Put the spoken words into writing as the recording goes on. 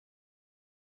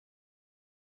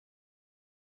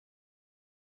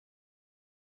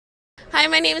Hi,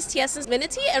 my name is TS's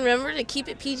Minnitee, and remember to keep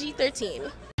it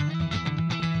PG-13.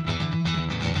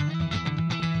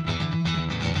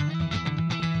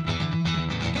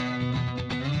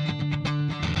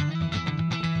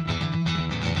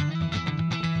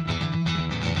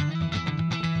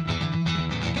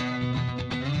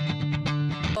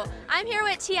 I'm here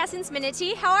with TS's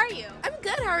Minnitee. How are you? I'm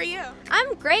good, how are you?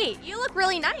 I'm great. You look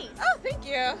really nice. Oh, thank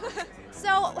you. So,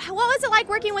 what was it like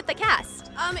working with the cast?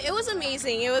 It was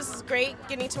amazing. It was great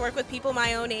getting to work with people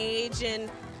my own age, and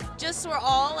just we're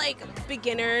all like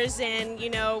beginners and,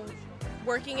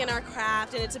 working in our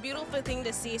craft, and it's a beautiful thing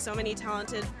to see so many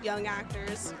talented young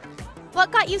actors.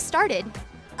 What got you started?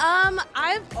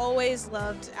 I've always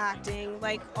loved acting,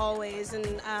 like always,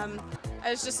 and I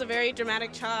was just a very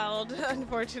dramatic child,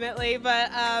 unfortunately,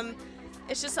 but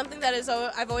it's just something that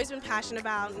I've always been passionate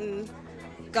about, and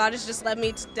God has just led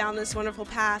me down this wonderful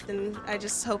path, and I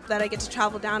just hope that I get to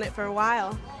travel down it for a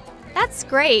while. That's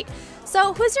great.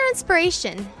 So, who's your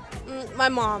inspiration? My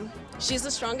mom. She's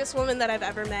the strongest woman that I've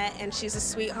ever met, and she's a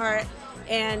sweetheart,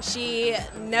 and she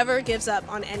never gives up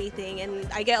on anything, and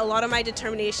I get a lot of my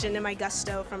determination and my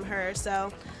gusto from her,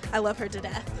 so I love her to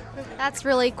death. That's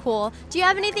really cool. Do you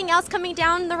have anything else coming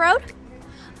down the road?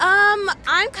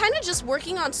 I'm kind of just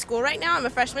working on school right now. I'm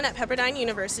a freshman at Pepperdine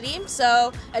University,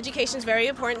 so education is very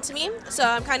important to me. So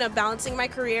I'm kind of balancing my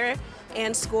career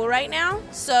and school right now.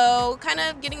 So kind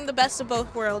of getting the best of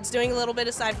both worlds, doing a little bit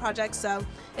of side projects, so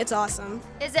it's awesome.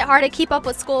 Is it hard to keep up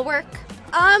with schoolwork?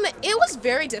 It was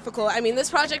very difficult. I mean,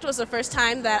 this project was the first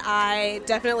time that I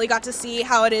definitely got to see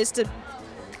how it is to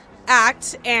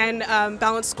act and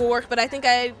balance schoolwork, but I think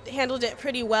I handled it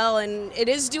pretty well, and it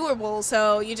is doable,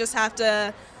 so you just have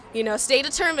to, stay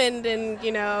determined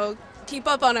and, keep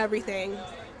up on everything.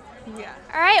 Yeah.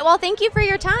 All right, well, thank you for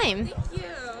your time. Thank you.